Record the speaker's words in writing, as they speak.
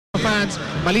fans,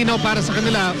 malinaw para sa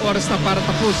kanila, oras na para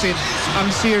tapusin ang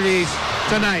series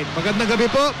tonight. Magandang gabi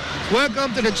po.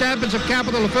 Welcome to the championship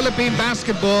capital of Philippine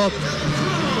basketball.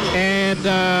 And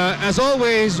as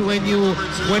always, when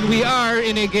we are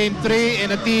in a Game 3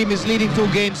 and a team is leading 2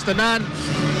 games to none,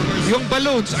 yung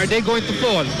balloons, are they going to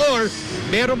fall? Or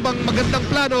meron bang magandang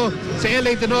plano sa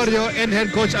LA Tenorio and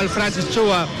head coach Alfrancis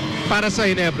Chua para sa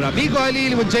Ginebra? Migo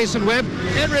Halili with Jason Webb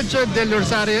and Richard Del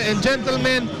Rosario. And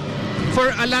gentlemen,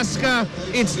 for Alaska,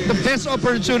 it's the best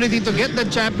opportunity to get the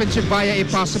championship via a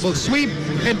possible sweep.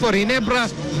 And for Ginebra,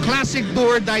 classic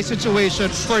do-or-die situation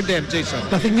for them, Jason.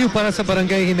 Nothing new para sa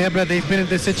Barangay Ginebra. They've been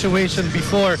in this situation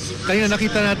before. Kanina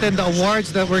nakita natin the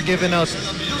awards that were given out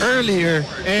earlier.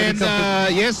 And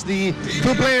yes, the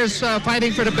 2 players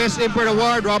fighting for the Best Import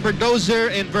Award, Robert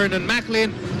Dozier and Vernon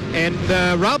Macklin. And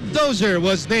Rob Dozier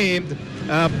was named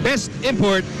Best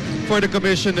Import for the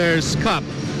Commissioner's Cup.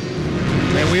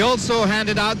 And we also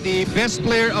handed out the Best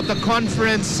Player of the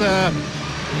Conference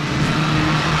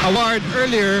award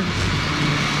earlier.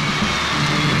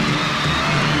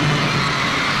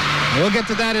 We'll get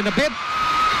to that in a bit.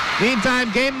 Meantime,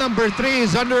 game number 3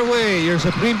 is underway. Your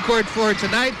Supreme Court for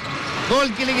tonight. Cole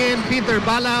Kilingin, Peter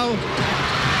Balao,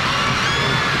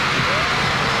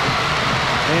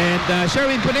 and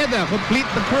Sherwin Pineda complete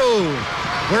the crew.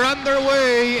 We're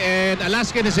underway, and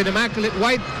Alaskan is in immaculate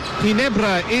white.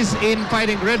 Ginebra is in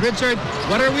fighting red. Richard,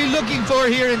 what are we looking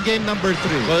for here in game number 3?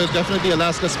 Well, definitely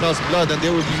Alaska smells blood, and they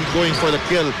will be going for the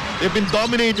kill. They've been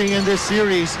dominating in this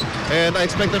series, and I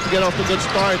expect them to get off to a good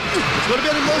start. It's going to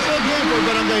be an emotional game for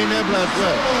Barangay Ginebra as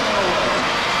well.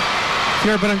 If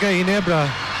you're Barangay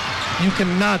Ginebra, you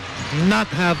cannot not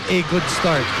have a good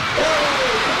start.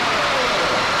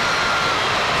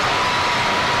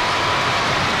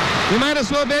 We might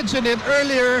as well mention it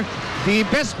earlier. The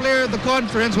best player of the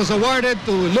conference was awarded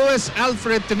to Luis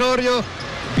Alfred Tenorio,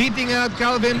 beating out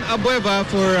Calvin Abueva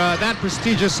for that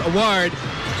prestigious award.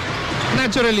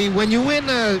 Naturally, when you win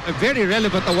a very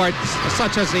relevant award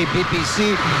such as a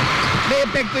PPC, may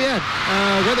epekto yan.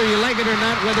 Whether you like it or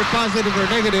not, whether positive or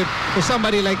negative, for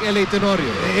somebody like LA Tenorio.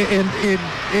 And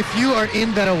if you are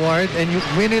in that award and you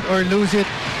win it or lose it,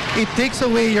 it takes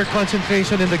away your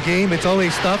concentration in the game. It's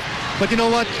always tough. But you know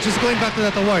what? Just going back to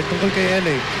that award, tungkol kay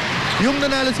LA. Yung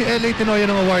nanalo si LA Tenorio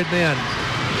ng award na yan,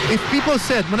 if people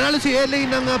said, manalo si LA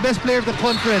ng best player of the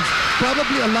conference,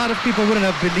 probably a lot of people wouldn't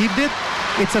have believed it.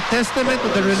 It's a testament to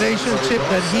the relationship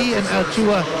that he and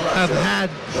Alchua have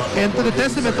had, and to the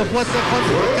testament of what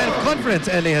kind of conference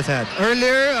LA has had.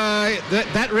 Earlier,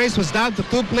 that race was down to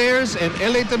 2 players, and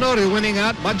LA Tenorio winning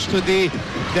out, much to the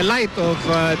delight of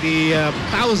the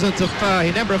thousands of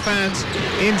Ginebra fans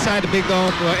inside the Big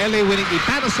Dome. LA winning the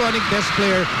Panasonic Best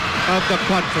Player of the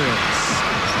Conference.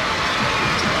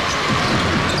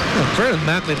 Vernon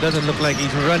Macklin doesn't look like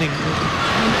he's running.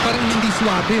 Parang hindi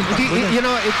swabe. You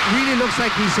know, it really looks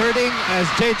like he's hurting as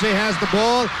JJ has the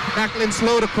ball. Macklin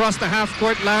slowed across the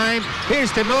half-court line.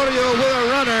 Here's Tenorio with a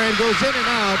runner and goes in and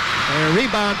out. And a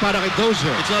rebound para kay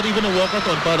Dozier. It's not even a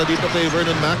walkathon para dito kay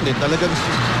Vernon Macklin. Talagang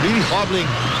really hobbling.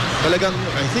 Talagang,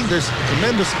 I think there's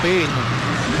tremendous pain.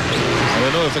 I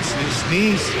don't know if it's his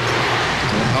knees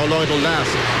and how long it'll last.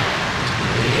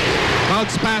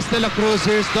 Bounce pass De La Cruz.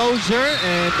 Here's Dozier,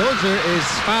 and Dozier is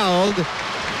fouled.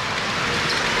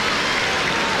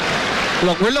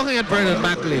 Look, we're looking at Vernon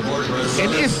Macklin,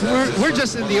 and if we're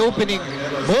just in the opening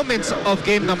moments of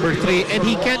game number 3, and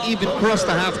he can't even cross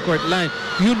the half-court line,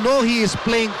 you know he is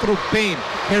playing through pain.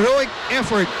 Heroic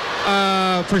effort,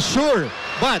 for sure,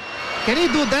 but can he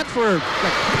do that for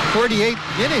like 48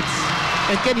 minutes?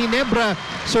 And can Ginebra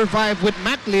survive with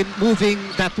Macklin moving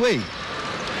that way?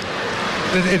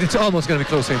 It's almost going to be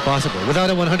close to impossible. Without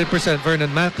a 100%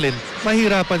 Vernon Macklin,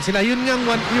 mahirapan sila. Yun ngang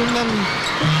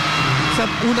sa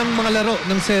unang mga laro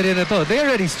ng serye na to. They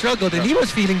already struggled, and he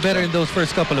was feeling better in those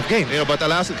first couple of games. Yeah, but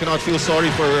Alaska cannot feel sorry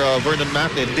for Vernon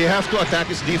Macklin. They have to attack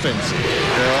his defense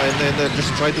and then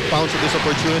just try to pounce at this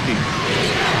opportunity.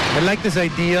 I like this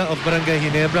idea of Barangay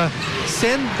Ginebra.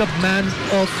 Send the man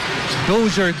of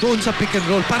Dozier doon sa pick and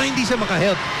roll para hindi siya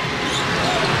makahelp.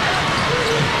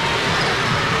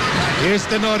 Here's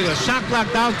Tenorio. Shot clock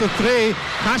down to 3.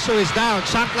 Casio is down.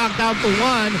 Shot clock down to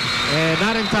 1. And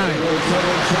not in time.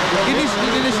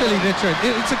 Initially, Richard,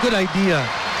 it's a good idea.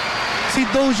 Si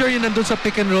Dozier yun nandun sa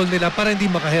pick and roll nila para hindi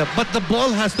makahelp. But the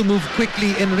ball has to move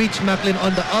quickly and reach Macklin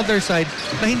on the other side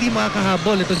na hindi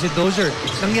makakahabol itong si Dozier.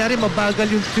 Nangyari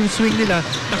mabagal yung swing nila.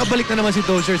 Nakabalik na naman si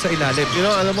Dozier sa ilalim. You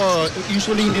know, alam mo,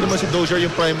 usually hindi naman si Dozier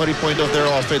yung primary point of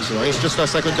their offense. No? It's just a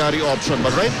secondary option.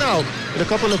 But right now, in a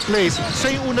couple of plays,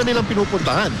 siya yung una nilang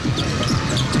pinupuntahan.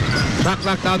 Back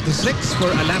clock down to 6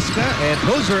 for Alaska, and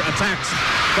Dozier attacks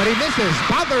but he misses.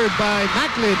 Bothered by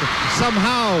Macklin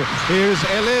somehow. Here's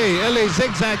LA. LA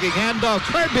zigzagging. Handoff.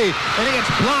 Kirby. And he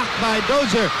gets blocked by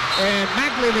Dozier. And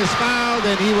Macklin is fouled,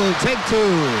 and he will take 2.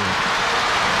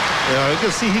 Yeah, you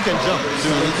can see he can jump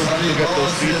to get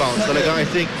those rebounds. Talagang I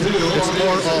think it's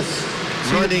more of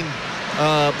running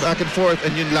back and forth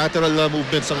and yung lateral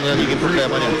movements ang nagiging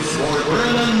problema niya.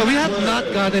 But we have not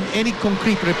gotten any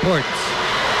concrete reports.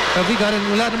 Have we gotten,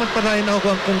 wala naman pa rin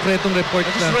ako ang konkretong report.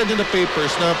 I just read in the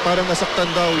papers na parang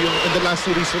nasaktan daw yung in the last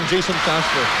series from Jason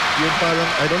Castro. Yung parang,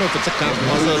 I don't know if it's a calf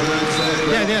muscle.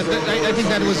 Yeah, I think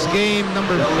that was game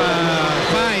number 5.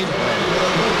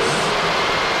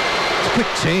 Quick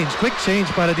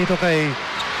change para dito kay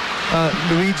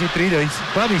Luigi Trillo. He's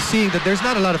probably seeing that there's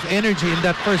not a lot of energy in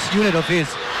that first unit of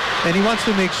his, and he wants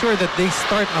to make sure that they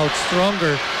start out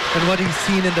stronger than what he's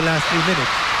seen in the last 3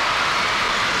 minutes.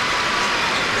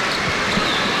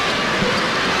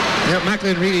 Yeah,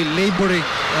 Macklin really laboring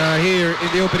here in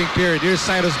the opening period. Here's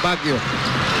Cyrus Baguio.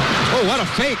 Oh, what a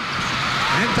fake.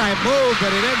 Anti-move, but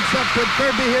it ends up with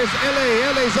Kirby. Here's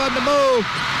LA. LA's on the move.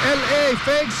 LA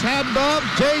fakes, handoff.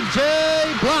 JJ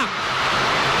block.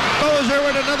 Dozier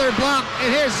with another block.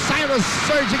 And here's Cyrus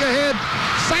surging ahead.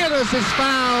 Cyrus is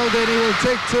fouled, and he will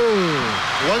take 2.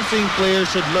 One thing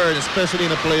players should learn, especially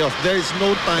in a playoff, there is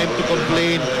no time to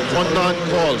complain on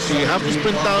non-calls. So you have to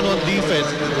sprint down on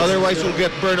defense, otherwise you'll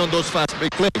get burned on those fast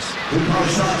break plays.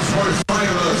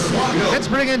 Let's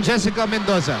bring in Jessica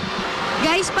Mendoza.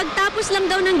 Guys, pagtapos lang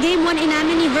daw ng Game 1,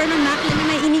 inamin ni Vernon Macklin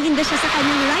na iniinda siya sa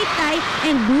kanyang right thigh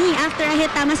and knee after a hit,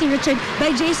 tama si Richard,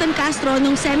 by Jason Castro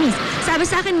nung semis. Sabi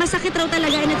sa akin, masakit raw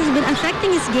talaga and it has been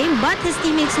affecting his game, but his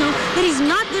teammates know that he's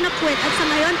not gonna quit. At sa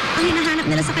ngayon, ang hinahanap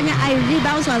nila sa kanya ay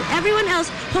rebounds while everyone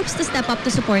else hopes to step up to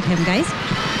support him, guys.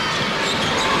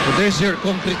 Well, there's your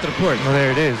complete report. Well, there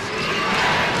it is.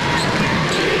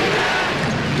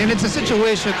 And it's a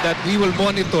situation that we will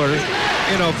monitor,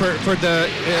 you know, for the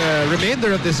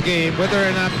remainder of this game, whether or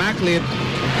not Macklin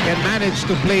can manage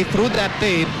to play through that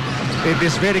tape in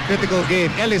this very critical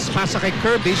game. Ellis pasa kay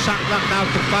Kirby, shot clock down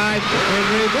to 5, and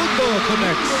Raimundo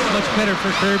connects. Much better for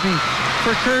Kirby.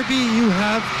 For Kirby, you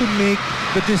have to make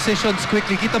the decisions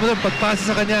quickly. Kita mo doon,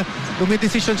 pagpasa sa kanya,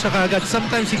 dumidesisyon siya kaagad.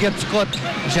 Sometimes he gets caught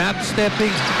jab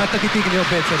stepping at nagtitigil yung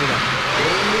offense nila.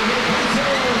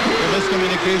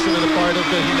 Miscommunication on the part of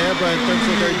the Ginebra in terms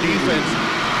of their defense.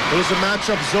 It was a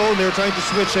matchup zone. They were trying to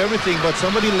switch everything, but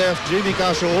somebody left Jimmy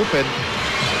Castro open.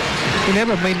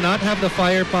 Ginebra may not have the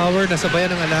firepower na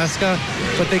sabayan ng Alaska,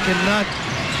 but they cannot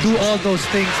do all those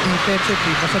things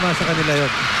defensively. Masama sa kanila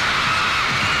yun.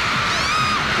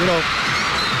 You know,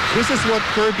 this is what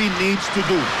Kirby needs to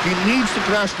do. He needs to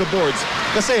crash the boards.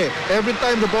 Kasi every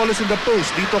time the ball is in the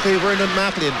post, dito kay Vernon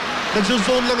Macklin,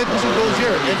 nagzo-zone lang ito si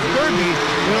Dozier. And Kirby,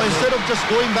 you know, instead of just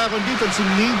going back on defense, he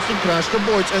needs to crash the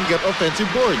boards and get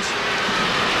offensive boards.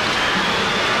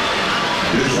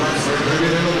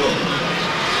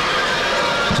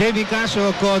 JV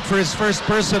Castro called for his first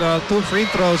personal, 2 free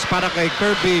throws para kay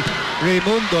Kirby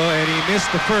Raimundo, and he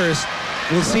missed the first.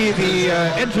 We'll see the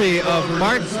entry of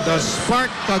Mark the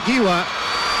Spark Kagiwa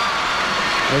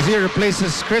as he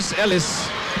replaces Chris Ellis.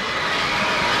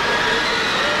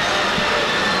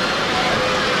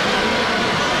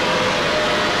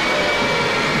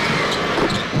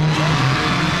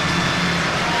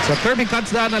 So Kirby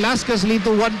cuts down Alaska's lead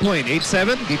to 1 point,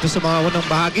 8-7 dito sa mga unang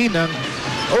bahagi ng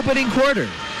opening quarter.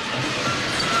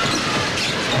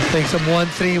 Take some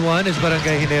 1-3-1 is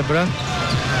Barangay Ginebra.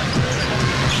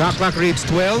 Shot clock reads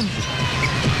 12.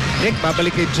 Nick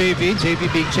babalik kay JV.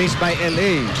 JV being chased by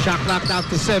LA. Shot clock down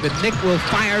to 7. Nick will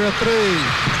fire a 3.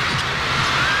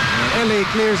 And LA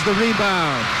clears the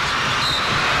rebound.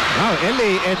 Wow,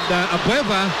 LA and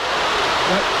Abueva.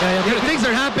 Things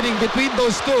are happening between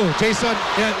those two, Jason.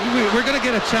 Yeah, we're going to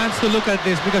get a chance to look at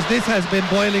this because this has been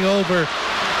boiling over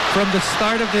from the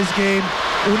start of this game.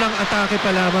 Unang atake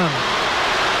pa lamang.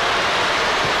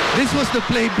 This was the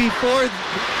play before,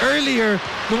 earlier,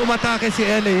 nung umatake si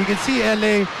LA. You can see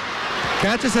LA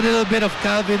catches a little bit of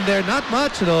Calvin there. Not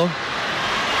much, though.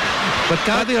 But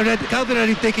Calvin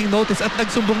already taking notice at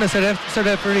nagsumbong na sa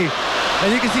referee.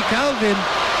 And you can see Calvin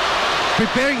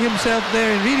preparing himself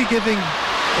there and really giving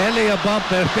LA a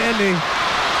bumper. LA,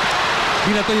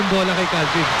 binato yung bola kay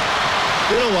Calvin.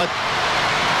 You know what?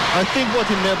 I think what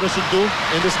Ginebra should do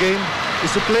in this game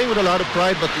is to play with a lot of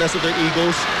pride but less of their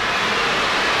egos.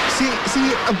 Si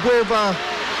Abueva,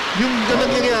 yung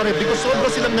nangyayari, because sobra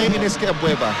silang naiinis kay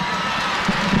Abueva.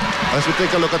 As we take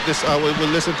a look at this,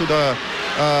 we'll listen to the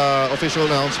official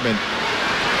announcement.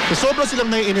 So sobra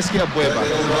silang naiinis kay Abueva.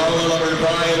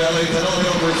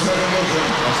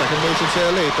 Second motion si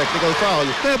LA, technical foul.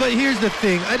 Yeah, but here's the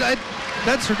thing.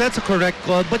 that's a correct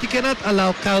call, but you cannot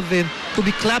allow Calvin to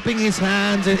be clapping his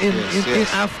hands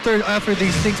after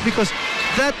these things, because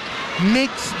that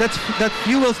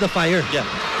fuels the fire. Yeah.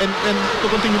 And to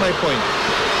continue my point,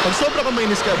 pag sobra ka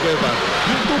mainis kay Abueva,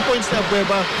 yung 2 points na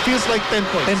Abueva feels like 10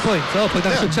 points. 10 points. Oh, pag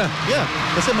nakashoot siya. Yeah.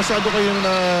 Kasi masyado kayong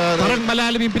Parang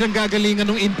malalim yung pinanggagalingan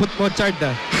ng input mo, Chard.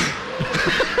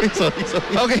 sorry.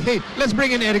 Okay, let's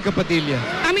bring in Erica Padilla.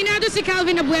 Aminado si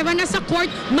Calvin Abueva na sa court,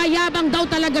 mayabang daw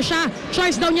talaga siya.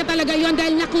 Choice daw niya talaga yon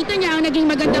dahil nakita niya ang naging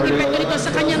magandang epekto nito sa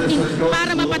kanyang team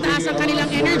para mapataas ang kanilang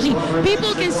energy.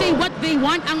 People can say what they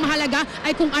want. Ang mahalaga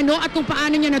ay kung ano at kung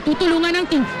paano niya natutulungan ng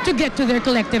team to get to their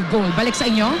collective goal. Balik sa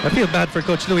inyo. I feel bad for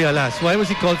Coach Louie Alas. Why was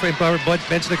he called for empower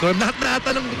bench the court?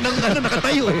 Nakata ng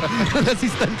nakatayo eh.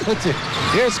 Assistant coach eh.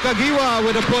 Here's Kagiwa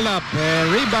with a pull-up and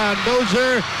rebound.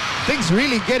 Dozier. Things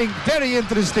really getting very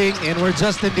interesting, and we're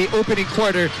just in the opening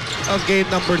quarter of game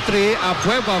number 3.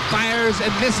 Abueva fires and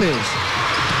misses.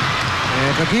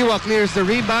 And Kagiwa clears the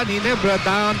rebound. Ginebra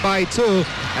down by 2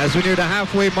 as we near the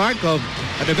halfway mark of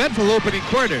an eventful opening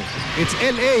quarter. It's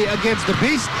LA against the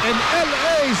Beast, and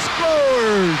LA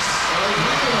scores!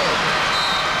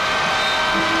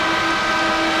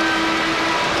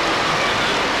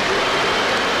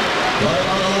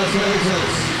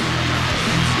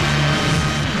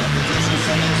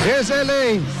 Here's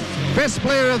LA, best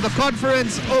player of the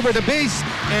conference over the Beast,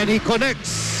 and he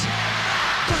connects.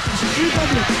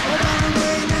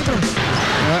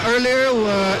 Earlier,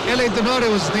 LA Tenore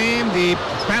was named the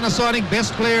Panasonic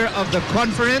best player of the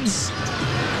conference.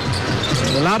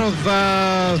 A lot of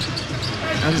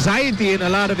anxiety and a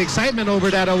lot of excitement over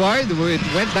that award. It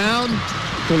went down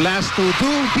to last to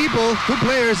two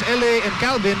players, LA and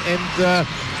Calvin, and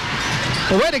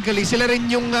poetically, sila rin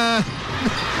yung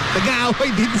nag-aaway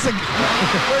dito sa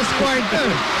first quarter.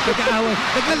 Nag-aaway.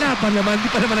 Naglalaban naman. Di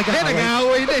pa naman nag-aaway.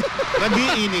 Nag-aaway din.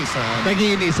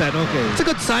 Nag-iinisan. Okay. It's a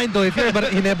good sign though. If you're a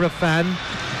Ginebra fan,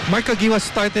 Mark Kagiwa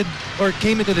started or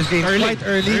came into this game quite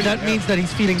early. That means that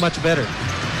he's feeling much better.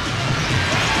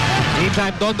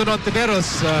 Meantime, Dondon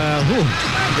Ontiveros,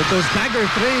 with those dagger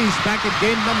threes back in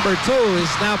game number 2, is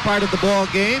now part of the ball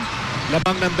game.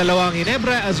 Labang ng dalawang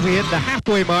Ginebra as we hit the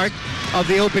halfway mark of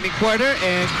the opening quarter,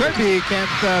 and Kirby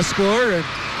can't score, and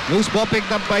loose ball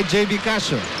picked up by JB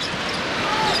Casio.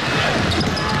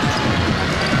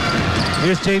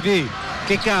 Here's JB,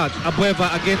 kick out,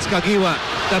 Abueva against Kagiwa,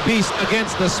 the Beast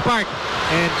against the Spark,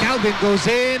 and Calvin goes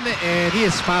in, and he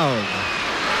is fouled.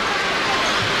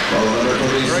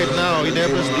 Right now,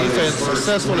 Ginebra's defense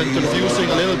successful in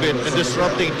confusing a little bit and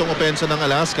disrupting itong opensa ng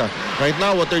Alaska. Right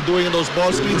now, what they're doing in those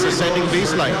ball screens is sending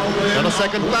baseline. On a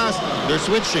second pass, they're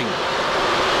switching.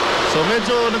 So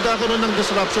medyo nagkakaroon ng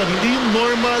disruption. Hindi yung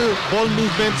normal ball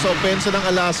movement sa opensa ng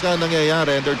Alaska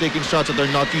nangyayari, and they're taking shots that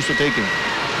they're not used to taking.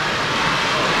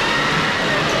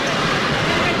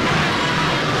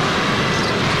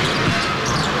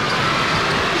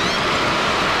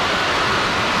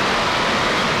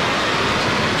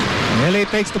 LA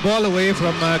takes the ball away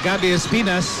from Gabi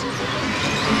Espinas.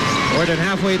 More than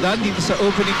halfway done dito sa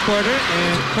opening quarter,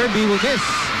 and Kirby will miss.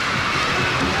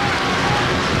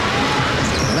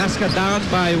 Alaska down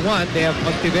by 1. They have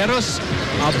Ontiveros,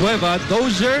 Abueva,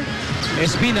 Dozier,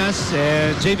 Espinas,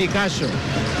 and JB Casio.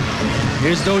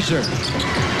 Here's Dozier.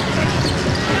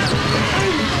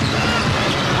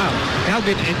 Wow,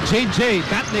 Calvin and JJ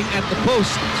battling at the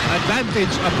post.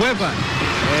 Advantage Abueva.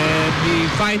 And he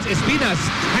finds Espinas.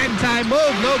 Hang time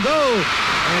move, no go.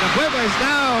 And Abueva is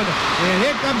down. And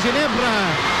here comes Ginebra.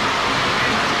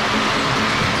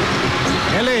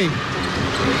 LA.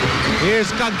 Here's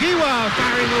Kagiwa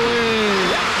firing away.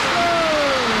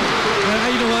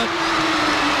 You know what?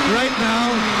 Right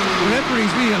now, the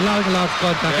referee's really allowing a lot of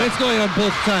contact. Yeah. It's going on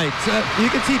both sides. You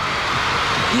can see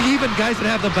even guys that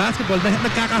have the basketball,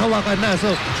 nagkakahawakan na.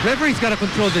 So, referee's got to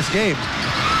control this game.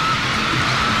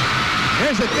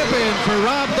 There's a tip-in for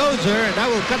Rob Dozier, and that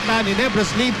will cut down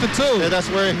Ginebra's lead to 2. And that's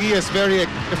where he is very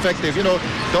effective. You know,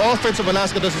 the offense of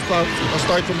Alaska doesn't start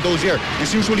from Dozier.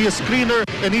 He's usually a screener,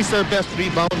 and he's their best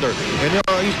rebounder. And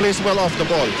he plays well off the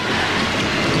ball.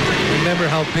 Remember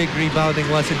how big rebounding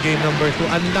was in game number 2.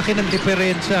 Ang laki ng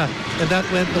diferensya, and that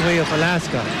went the way of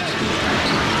Alaska.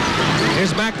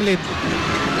 Here's Macklin.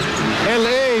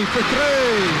 LA for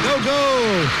 3. No go.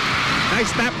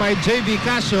 Nice tap by JB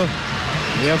Casio.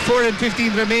 We have 4 and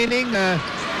 15 remaining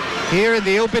here in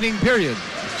the opening period.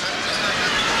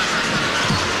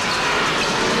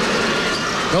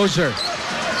 Dozier.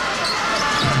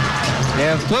 They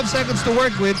have 12 seconds to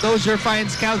work with. Dozier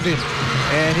finds Calvin.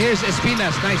 And here's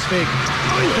Espinas. Nice fake.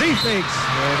 3 fakes.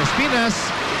 And Espinas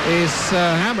is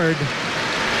hammered.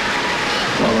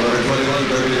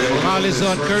 Foul is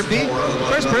on Kirby.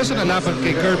 First person na laban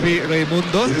kay Kirby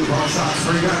Raimundo. And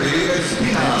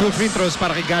 2 free throws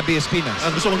para kay Gabby Espinas.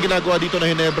 Ang gusto kong ginagawa dito na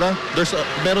Ginebra,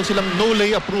 meron silang no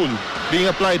layup rule being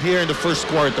applied here in the first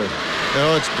quarter. You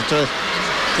know,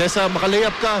 kesa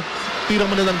maka-layup ka, tirang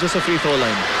mo na lang just sa free throw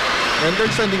line. And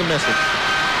they're sending a message.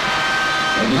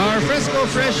 Our Fresco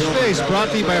Fresh Face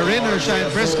brought to you by Rain or Shine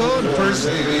Fresco, the first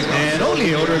and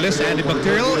only odorless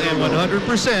antibacterial and 100%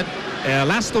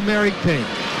 elastomeric paint.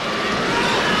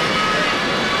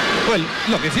 Well,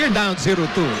 look, if you're down 0-2,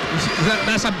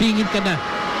 nasa bingin ka na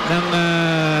ng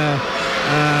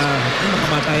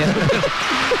makamatayan.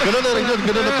 Ganun na rin yun,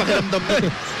 ganun na pakiramdam na.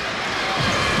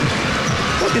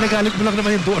 Tinagalit mo lang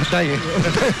naman yung do or die eh.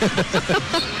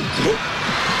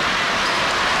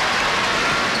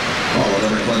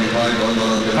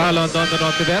 Foul on Dondon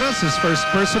Ontiveros, his first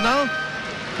personal.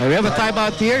 And we have a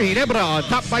timeout here. Ginebra on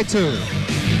top by 2.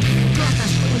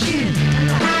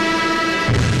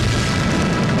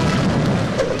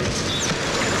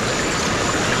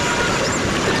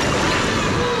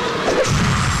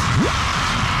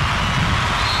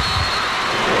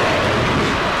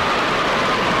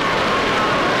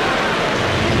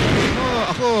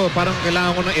 Parang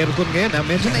kailangan ko ng aircon ngayon.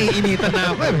 Medyo naiinitan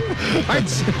na ako eh.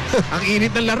 Hearts, ang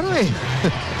init ng laro eh.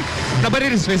 But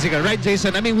it is physical, right,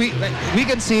 Jason? I mean, we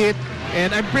can see it,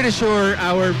 and I'm pretty sure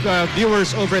our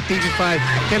viewers over at TV5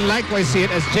 can likewise see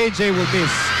it as JJ will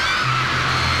miss.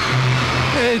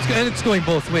 And it's going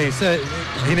both ways.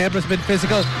 Ginebra's been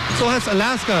physical. So has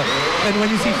Alaska. And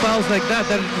when you see fouls like that,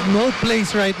 there's no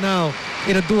place right now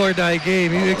in a do-or-die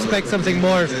game. You expect something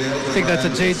more. I think that's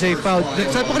a JJ foul.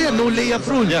 Sabi ko kanina, no layup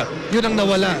rule. Yeah. Yun ang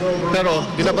nawala. Pero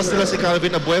dinabas nila si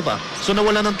Calvin Abueva. So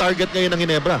nawala ng target ngayon ng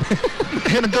Ginebra.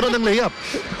 Kaya nagkaroon ng layup.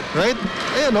 Right?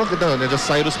 Ayan o, just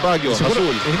Cyrus Baguio,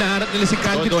 Azul. Hinahanap nila si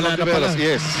Calvin, wala na pala.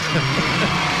 Yes.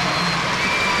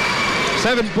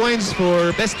 7 points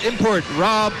for best import,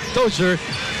 Rob Dozier.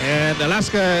 And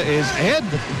Alaska is ahead.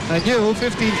 A new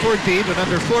 15-14 with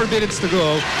under 4 minutes to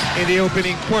go in the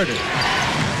opening quarter.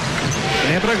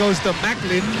 Ginebra goes to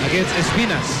Macklin against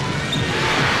Espinas.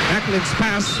 Macklin's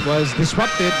pass was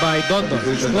disrupted by Dondon.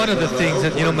 One of the things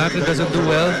that, Macklin doesn't do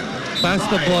well, pass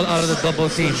the ball out of the double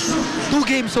team. 2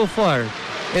 games so far,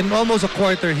 and almost a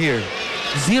quarter here.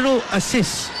 0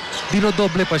 assists.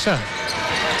 Dinodoble pa siya.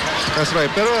 That's right.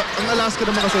 Pero ang Alaska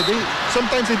naman kasi,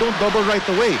 sometimes they don't double right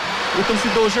away. Itong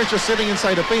si Dozier just sitting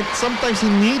inside the paint. Sometimes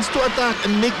he needs to attack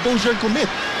and make Dozier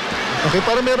commit. Okay,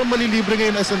 para merong malilibre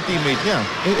ngayon as ang teammate niya.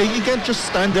 He can't just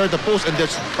stand there at the post and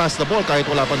just pass the ball kahit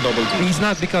wala pang double team. He's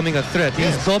not becoming a threat.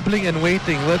 He's doubling and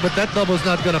waiting. Well, but that double's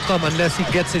not gonna come unless he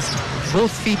gets his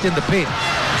both feet in the paint.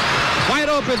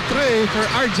 Wide open 3 for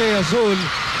RJ Azul.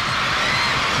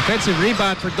 Defensive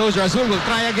rebound for Dozier. Azul will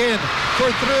try again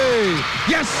for 3.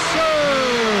 Yes, sir!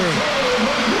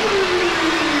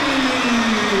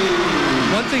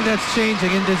 One thing that's changing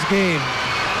in this game,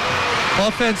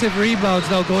 offensive rebounds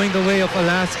now going the way of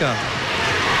Alaska.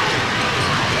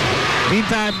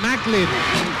 Meantime, Macklin.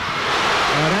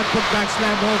 That putback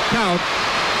slam won't count.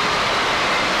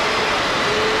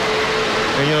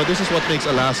 And this is what makes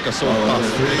Alaska so tough.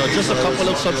 Just a couple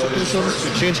of substitutions,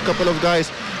 you change a couple of guys,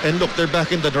 and look, they're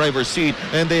back in the driver's seat,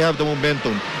 and they have the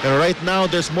momentum. And right now,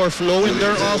 there's more flow in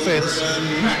their offense.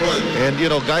 And,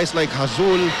 guys like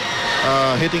Azul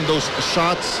hitting those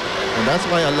shots. And that's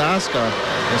why Alaska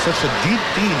is such a deep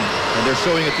team, and they're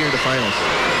showing it here in the finals.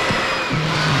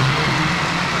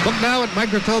 Book now at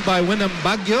Microtel by Winham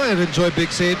Baguio and enjoy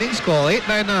big savings. Call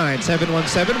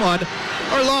 899-7171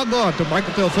 or log on to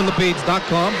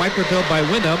microtelphilippines.com. Microtel by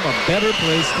Winham, a better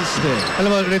place to stay.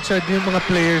 Alam mo, Richard, yung mga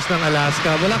players ng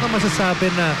Alaska, wala kang masasabi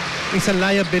na is a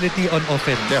liability on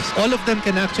offense. Yes. All of them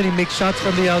can actually make shots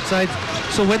from the outside.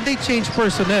 So when they change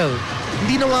personnel,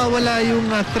 hindi nawawala yung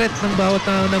threat ng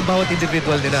bawat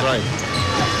individual nila. That's right.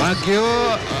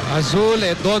 Baguio, Azul,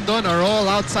 and Dondon are all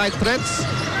outside threats.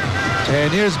 And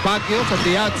here's Baguio from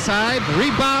the outside.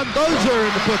 Rebound, Dozier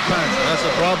in the putback. That's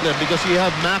a problem because you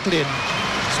have Macklin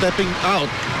stepping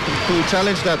out to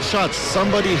challenge that shot.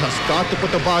 Somebody has got to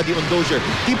put a body on Dozier.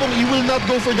 Tipong you will not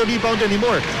go for the rebound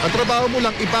anymore. Ang trabaho mo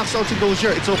lang, i-box out si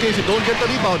Dozier. It's okay if you don't get the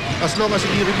rebound as long as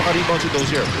hindi rin maka-rebound si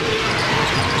Dozier.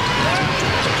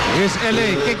 Here's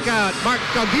LA, kick out. Mark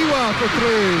Kagiwa for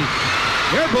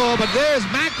 3. Air ball, but there's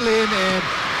Macklin, and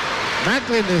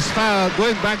Macklin is fouled.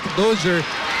 Going back to Dozier.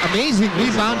 Amazing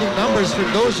rebounding numbers for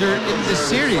Dozier in this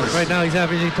series. Right now, he's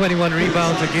averaging 21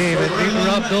 rebounds a game. And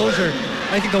Rob Dozier,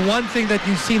 I think the one thing that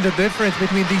you've seen the difference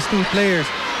between these two players,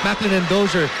 Macklin and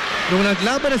Dozier, nung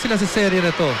naglaban na sila sa serye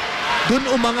na to, dun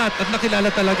umangat at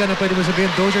nakilala talaga na pwede mo sabihin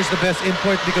Dozier's the best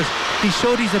import because He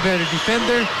showed he's a better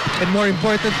defender and more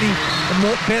importantly, a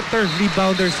better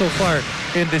rebounder so far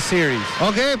in this series.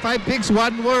 Okay, 5 picks,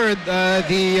 1 word.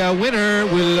 The winner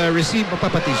will receive...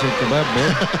 Mapapatisyon ka ba, Bo?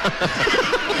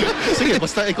 Sige,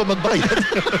 basta ikaw magbayad.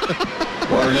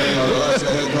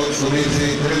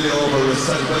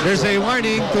 There's a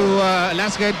warning to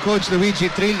Alaska head coach Luigi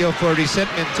Trillo for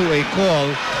resentment to a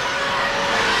call.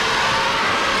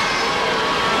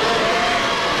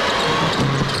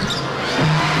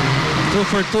 Two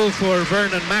for 2 for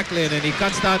Vernon Macklin, and he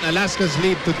cuts down Alaska's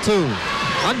lead to 2.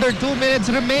 Under 2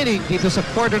 minutes remaining dito sa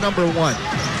quarter number 1.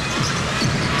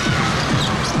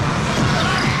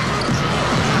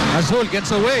 Azul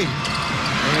gets away.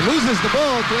 And he loses the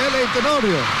ball to L.A.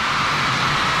 Tenorio.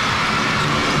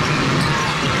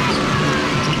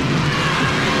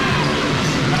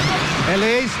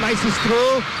 L.A. slices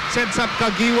through, sets up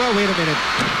Kagiwa. Wait a minute.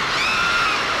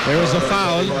 There was a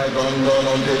foul.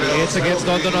 It's against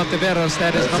Dondon Ontiveros.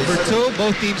 That is number 2.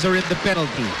 Both teams are in the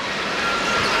penalty.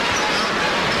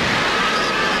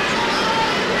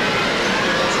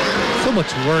 So much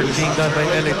work being done by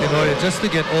L.A. Tenorio just to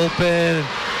get open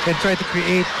and try to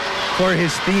create for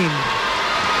his team.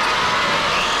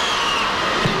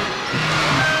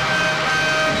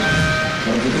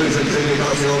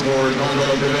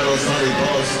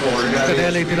 Look at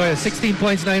L.A. Tenorio, 16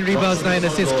 points, 9 rebounds, 9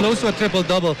 assists, close to a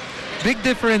triple-double. Big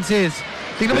difference is,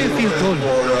 tingnan mo yung field goal,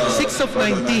 6 of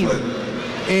 19.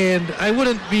 And I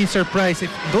wouldn't be surprised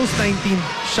if those 19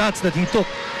 shots that he took,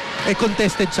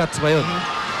 contested shots ba yun?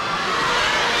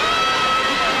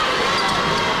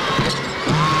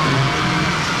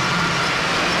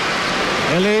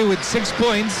 LA with 6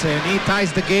 points, and he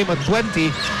ties the game at 20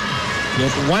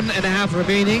 with 1.5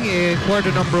 remaining in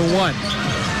quarter number 1.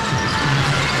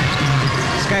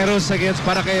 Skyros against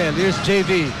Paracael. Here's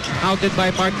JV, outed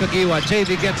by Mark Kagiwa.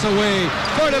 JV gets away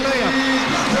for the layup.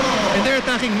 And they're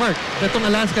attacking Mark. Itong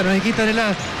Alaska, nakikita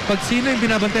nila pag sino yung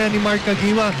binabantayan ni Mark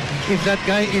Kagiwa, if that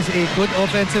guy is a good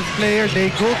offensive player, they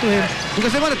go to him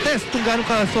because they want to test kung gaano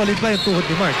ka-solid ba yung tuhod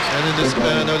ni Mark. And in this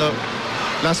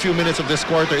last few minutes of this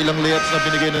quarter, ilang layups na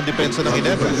binigay ng depensa ng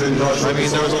Ginebra. I mean,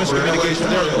 there was miscommunication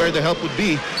there where the help would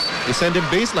be. They send him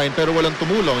baseline pero walang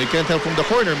tumulong. He can't help from the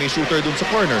corner. May shooter dun sa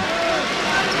corner.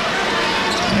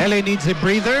 LA needs a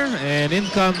breather, and in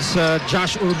comes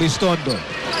Josh Urbistondo.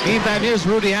 Meantime, here's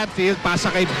Rudy Hatfield.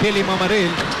 Pasa kay Billy Mamaril.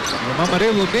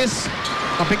 Mamaril will miss.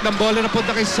 Kapik ng bola na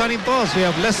punta kay Sonny Paws. We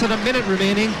have less than a minute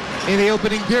remaining in the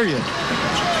opening period.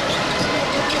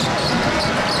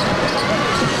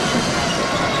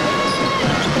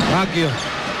 Baguio.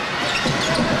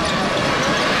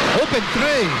 Open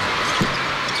 3.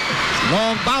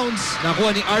 Long bounce.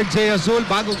 Nakuha ni RJ Azul.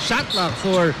 Bagong shot clock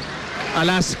for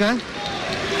Alaska.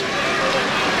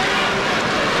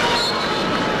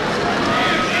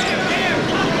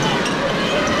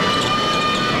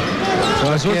 So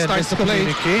Azul starts to play.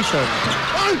 Communication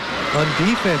on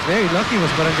defense. Very lucky was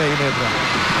Brgy Ginebra.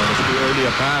 It's too early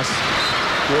a pass.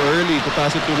 Too early to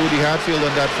pass it to Rudy Hatfield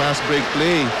on that fast break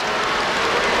play.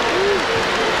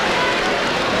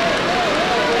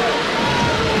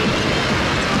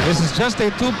 This is just a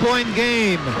 2-point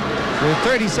game with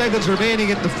 30 seconds remaining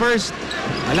in the first.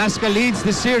 Alaska leads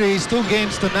the series 2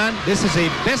 games to none. This is a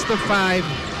best-of-5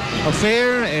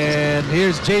 affair, and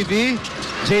here's JV.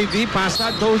 JV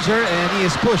pasa Dozier, and he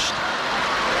is pushed.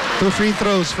 2 free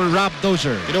throws for Rob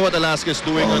Dozier. You know what Alaska is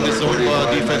doing on this zone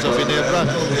defense of Ginebra?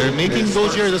 They're making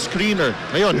Dozier the screener.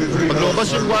 Ngayon, pag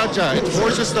lumabas yung Guadja, it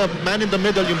forces the man in the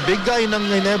middle, yung big guy ng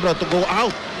Ginebra, to go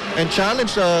out and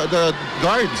challenge the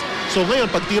guards. So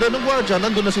ngayon, pag tira ng Guardia,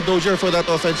 nandun na si Dozier for that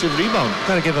offensive rebound.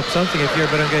 Gotta give up something if you're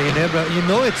Brgy Ginebra. You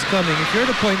know it's coming. If you're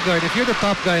the point guard, if you're the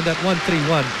top guy in that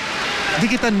 1-3-1,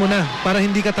 dikitan mo na para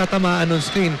hindi ka tatamaan ng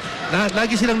screen.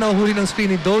 Lagi silang nahuhuli ng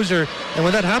screen ni Dozier. And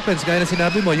when that happens, gaya na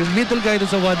sinabi mo, yung middle guy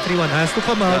doon sa 1-3-1 has to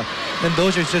come out, and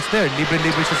Dozier's just there.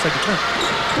 Libre-libre siya sa gitna.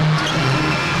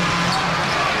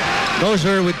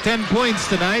 Dozier with 10 points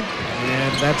tonight.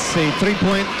 And that's a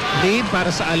 3-point lead para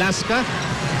sa Alaska.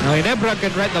 Now Ginebra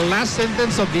can write the last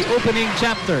sentence of the opening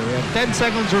chapter. We have 10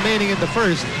 seconds remaining in the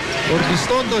first.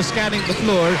 Urbistondo scanning the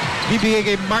floor. BBA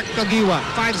kay Mark Kagiwa.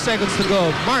 5 seconds to go.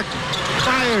 Mark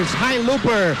fires. High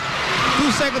looper.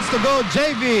 2 seconds to go.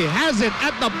 JV has it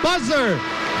at the buzzer.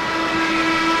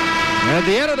 At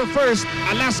the end of the first,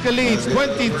 Alaska leads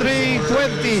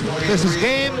 23-20. This is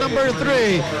game number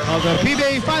 3 of the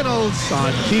PBA Finals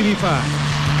on TV5.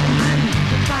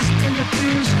 The fast and the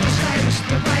furious, the stylish,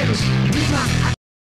 the virus.